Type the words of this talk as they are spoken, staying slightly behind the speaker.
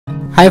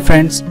Hi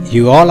friends,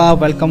 you all are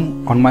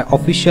welcome on my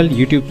official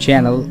YouTube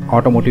channel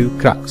Automotive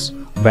Crux,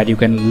 where you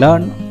can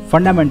learn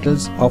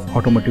fundamentals of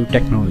automotive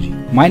technology.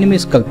 My name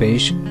is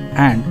Kalpesh,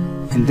 and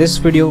in this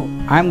video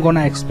I am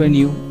gonna explain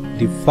you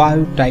the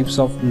 5 types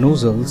of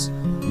nozzles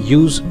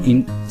used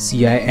in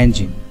CI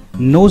engine.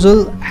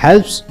 Nozzle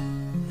helps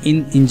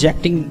in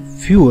injecting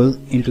fuel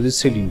into the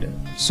cylinder.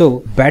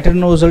 So better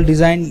nozzle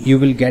design, you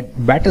will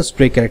get better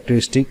spray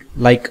characteristic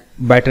like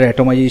better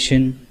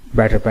atomization,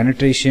 better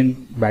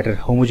penetration, better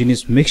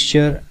homogeneous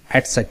mixture,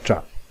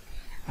 etc.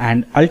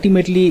 And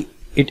ultimately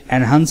it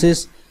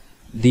enhances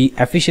the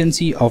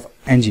efficiency of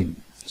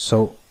engine.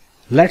 So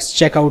let's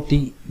check out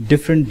the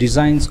different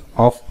designs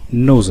of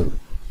nozzle.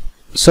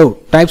 So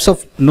types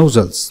of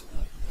nozzles.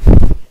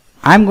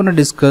 I'm gonna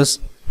discuss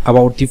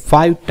about the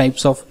 5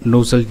 types of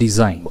nozzle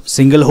design: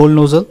 single hole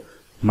nozzle,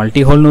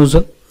 multi-hole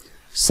nozzle,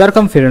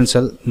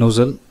 circumferential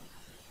nozzle,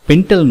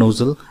 pintle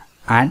nozzle,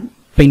 and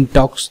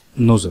Pintox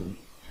nozzle.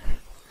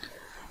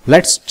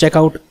 Let's check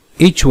out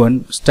each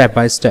one step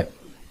by step.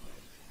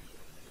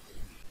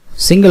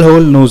 Single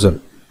hole nozzle.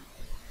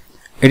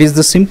 It is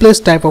the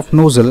simplest type of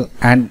nozzle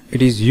and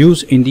it is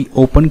used in the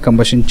open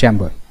combustion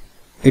chamber.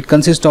 It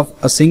consists of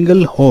a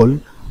single hole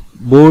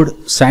bored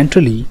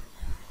centrally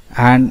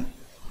and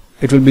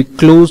it will be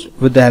closed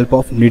with the help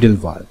of needle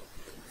valve.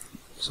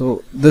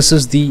 So this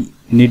is the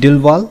needle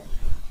valve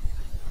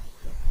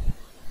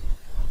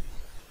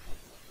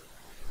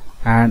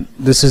and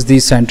this is the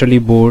centrally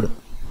bored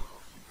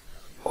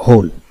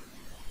hole.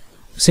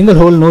 Single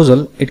hole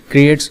nozzle, it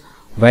creates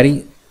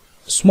very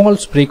small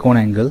spray cone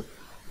angle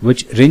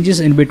which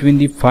ranges in between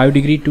the 5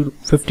 degree to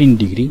 15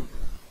 degree.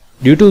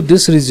 Due to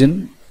this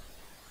reason,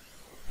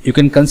 you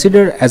can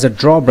consider as a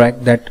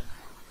drawback that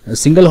a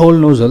single hole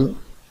nozzle,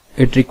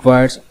 it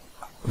requires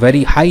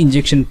very high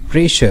injection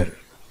pressure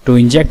to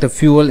inject the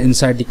fuel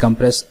inside the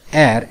compressed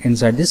air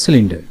inside the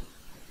cylinder.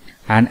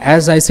 And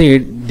as I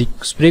said, the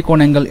spray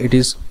cone angle, it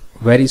is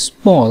very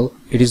small,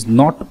 it is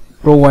not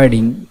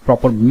providing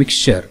proper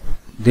mixture.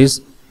 These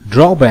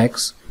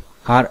drawbacks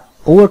are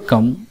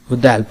overcome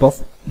with the help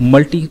of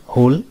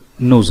multi-hole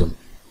nozzle.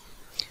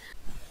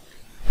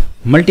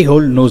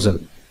 Multi-hole nozzle.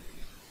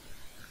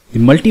 The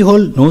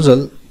multi-hole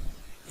nozzle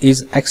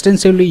is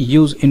extensively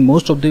used in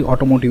most of the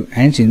automotive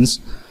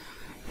engines,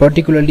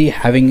 particularly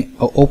having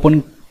an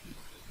open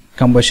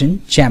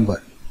combustion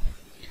chamber.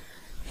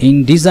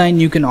 In design,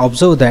 you can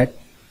observe that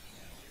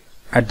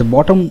at the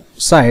bottom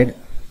side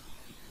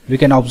we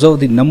can observe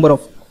the number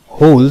of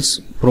holes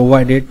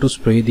provided to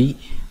spray the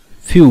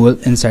fuel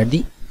inside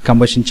the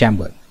combustion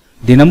chamber.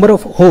 The number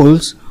of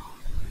holes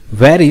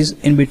varies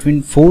in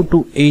between 4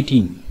 to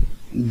 18.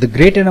 The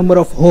greater number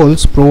of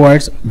holes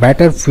provides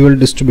better fuel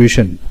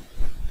distribution.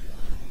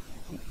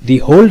 The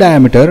hole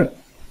diameter,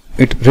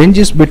 it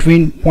ranges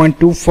between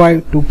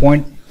 0.25 to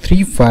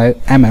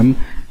 0.35 mm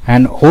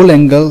and hole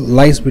angle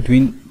lies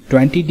between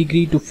 20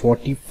 degree to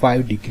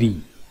 45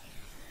 degree.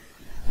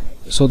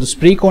 So the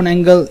spray cone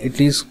angle,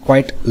 it is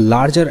quite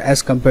larger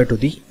as compared to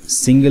the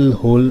single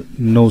hole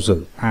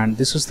nozzle, and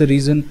this is the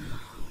reason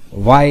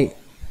why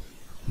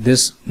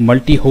this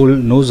multi-hole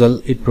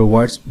nozzle, it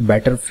provides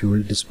better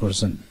fuel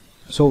dispersion.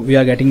 So we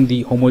are getting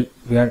the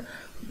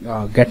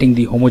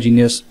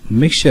homogeneous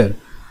mixture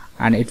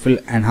and it will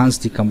enhance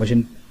the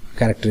combustion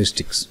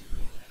characteristics.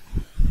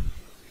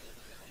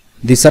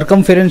 The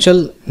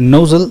circumferential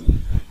nozzle,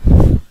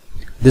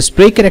 the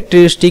spray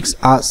characteristics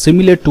are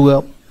similar to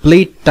a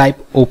plate type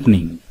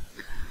opening,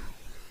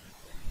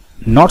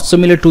 not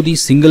similar to the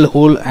single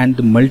hole and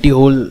the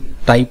multi-hole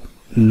type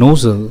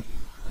nozzle.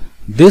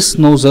 This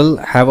nozzle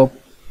have a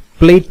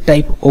plate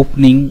type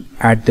opening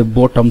at the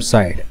bottom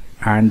side,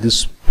 and the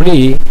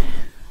spray,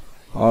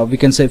 we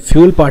can say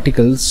fuel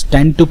particles,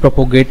 tend to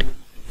propagate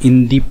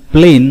in the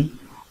plane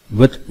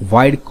with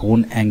wide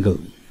cone angle.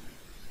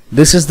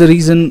 This is the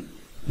reason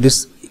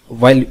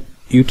while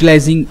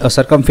utilizing a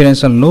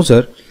circumferential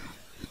nozzle,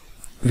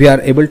 we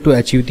are able to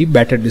achieve the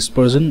better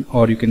dispersion,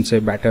 or you can say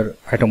better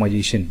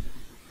atomization.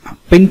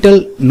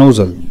 Pintle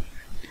nozzle.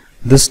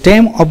 The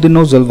stem of the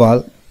nozzle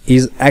valve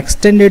is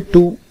extended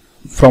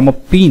from a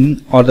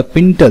pin or the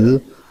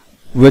pintle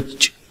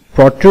which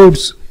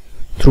protrudes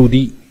through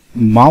the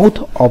mouth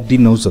of the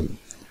nozzle,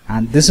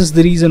 and this is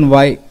the reason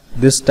why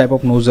this type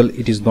of nozzle,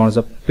 it is known as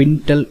a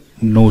pintle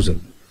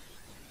nozzle.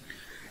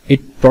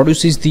 It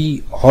produces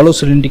the hollow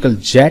cylindrical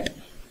jet.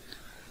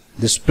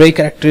 The spray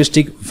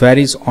characteristic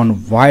varies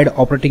on wide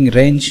operating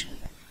range,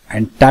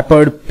 and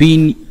tapered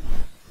pin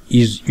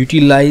is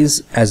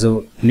utilized as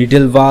a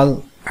needle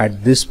valve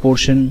at this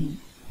portion.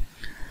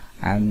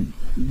 And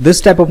this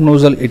type of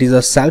nozzle, it is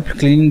a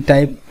self-cleaning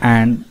type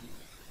and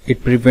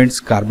it prevents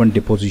carbon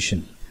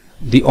deposition.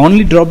 The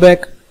only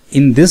drawback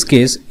in this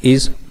case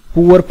is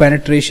poor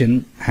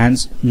penetration,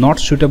 hence not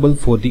suitable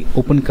for the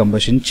open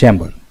combustion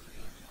chamber.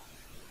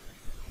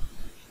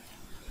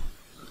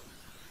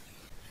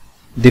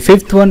 The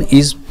 5th one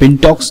is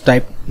Pintox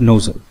type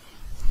nozzle.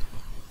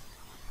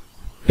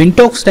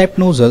 Pintox type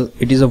nozzle,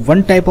 it is a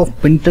one type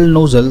of pintle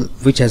nozzle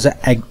which has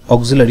an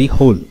auxiliary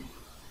hole.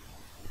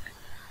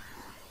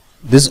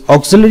 this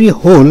auxiliary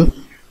hole,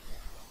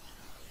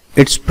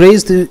 it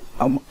sprays the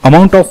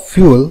amount of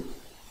fuel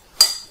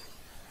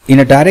in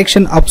a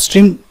direction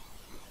upstream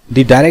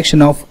the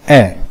direction of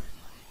air.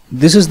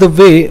 This is the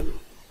way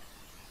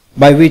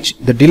by which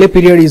the delay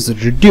period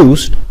is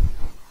reduced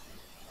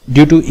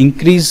due to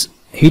increased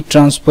heat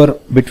transfer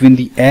between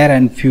the air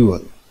and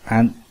fuel,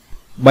 and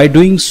by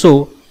doing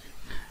so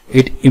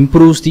it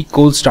improves the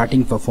cold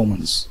starting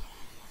performance.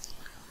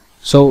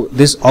 So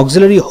this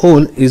auxiliary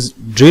hole is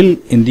drilled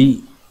in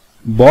the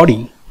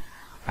body,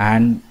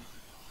 and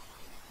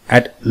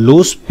at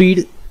low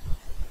speed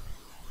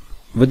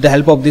with the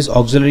help of this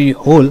auxiliary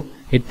hole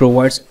it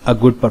provides a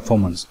good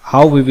performance,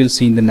 how we will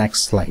see in the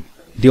next slide.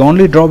 The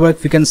only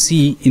drawback we can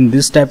see in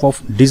this type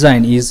of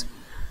design is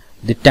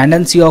the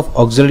tendency of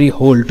auxiliary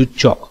hole to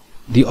choke.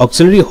 The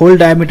auxiliary hole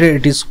diameter,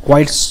 it is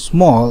quite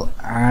small,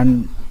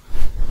 and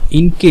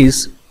in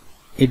case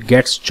it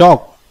gets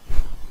choked,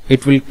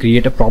 it will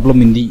create a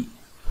problem in the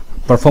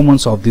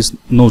performance of this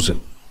nozzle.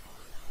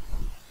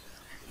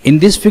 In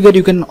this figure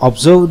you can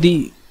observe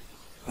the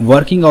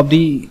working of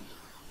the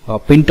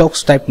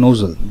Pintox type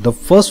nozzle. The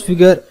first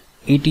figure,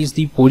 it is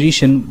the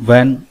position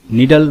when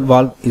needle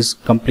valve is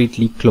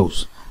completely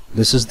closed.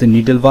 This is the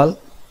needle valve.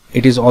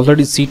 It is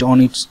already set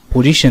on its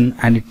position,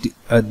 and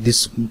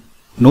this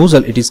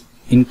nozzle, it is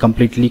in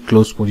completely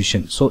closed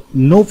position, so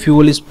no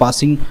fuel is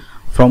passing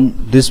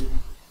from these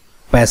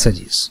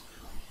passages.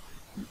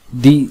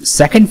 The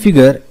second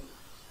figure,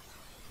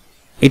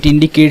 it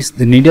indicates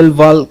the needle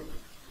valve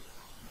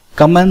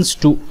commences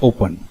to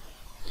open.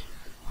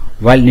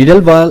 While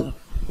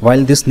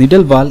this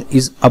needle valve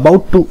is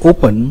about to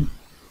open,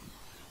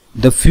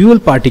 the fuel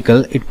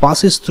particle, it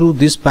passes through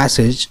this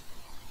passage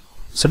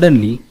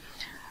suddenly,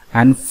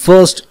 and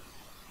first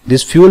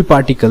this fuel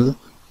particle,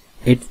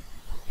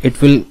 it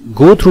will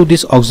go through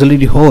this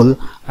auxiliary hole,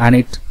 and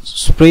it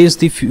sprays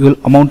the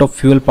amount of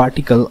fuel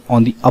particle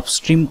on the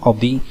upstream of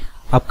the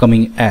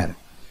upcoming air,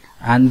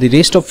 and the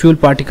rest of fuel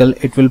particle,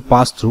 it will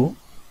pass through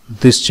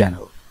this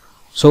channel.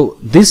 So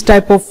this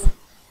type of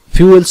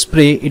fuel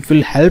spray, it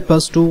will help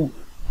us to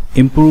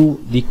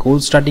improve the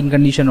cold starting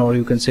condition, or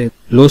you can say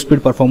low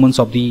speed performance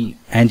of the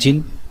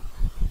engine.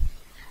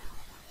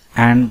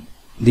 And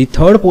the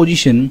third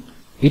position,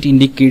 it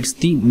indicates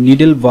the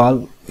needle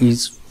valve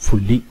is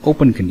fully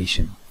open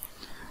condition.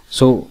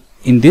 So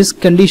in this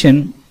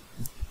condition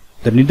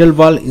the needle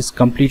valve is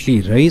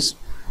completely raised,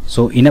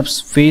 so enough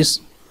space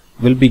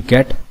will be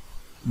get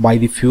by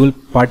the fuel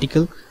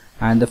particle,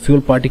 and the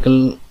fuel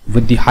particle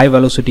with the high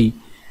velocity,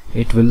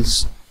 it will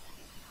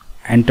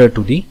enter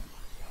to the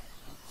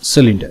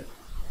cylinder.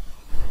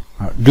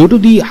 Due to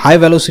the high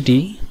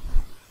velocity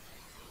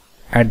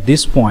at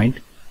this point,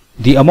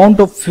 the amount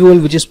of fuel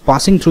which is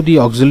passing through the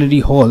auxiliary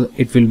hole,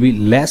 it will be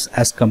less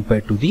as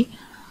compared to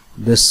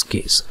this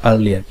case,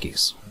 earlier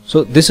case.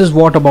 So this is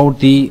what about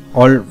the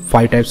all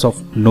 5 types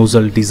of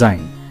nozzle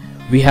design.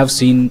 We have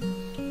seen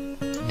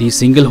the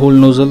single hole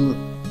nozzle,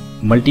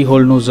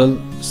 multi-hole nozzle,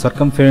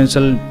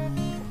 circumferential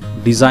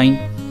design,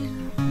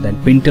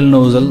 then pintle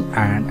nozzle,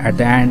 and at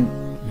the end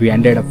we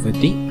ended up with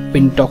the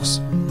Pintox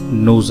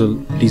nozzle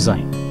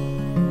design.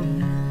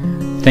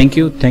 Thank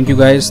you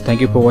guys,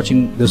 thank you for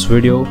watching this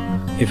video.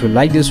 If you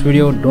like this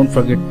video, don't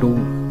forget to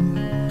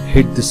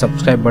hit the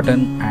subscribe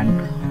button,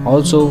 and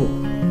also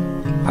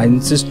I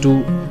insist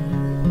to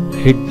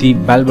hit the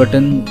bell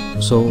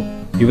button so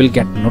you will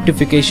get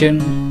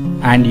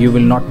notification and you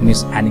will not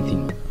miss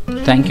anything.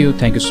 Thank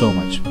you so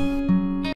much.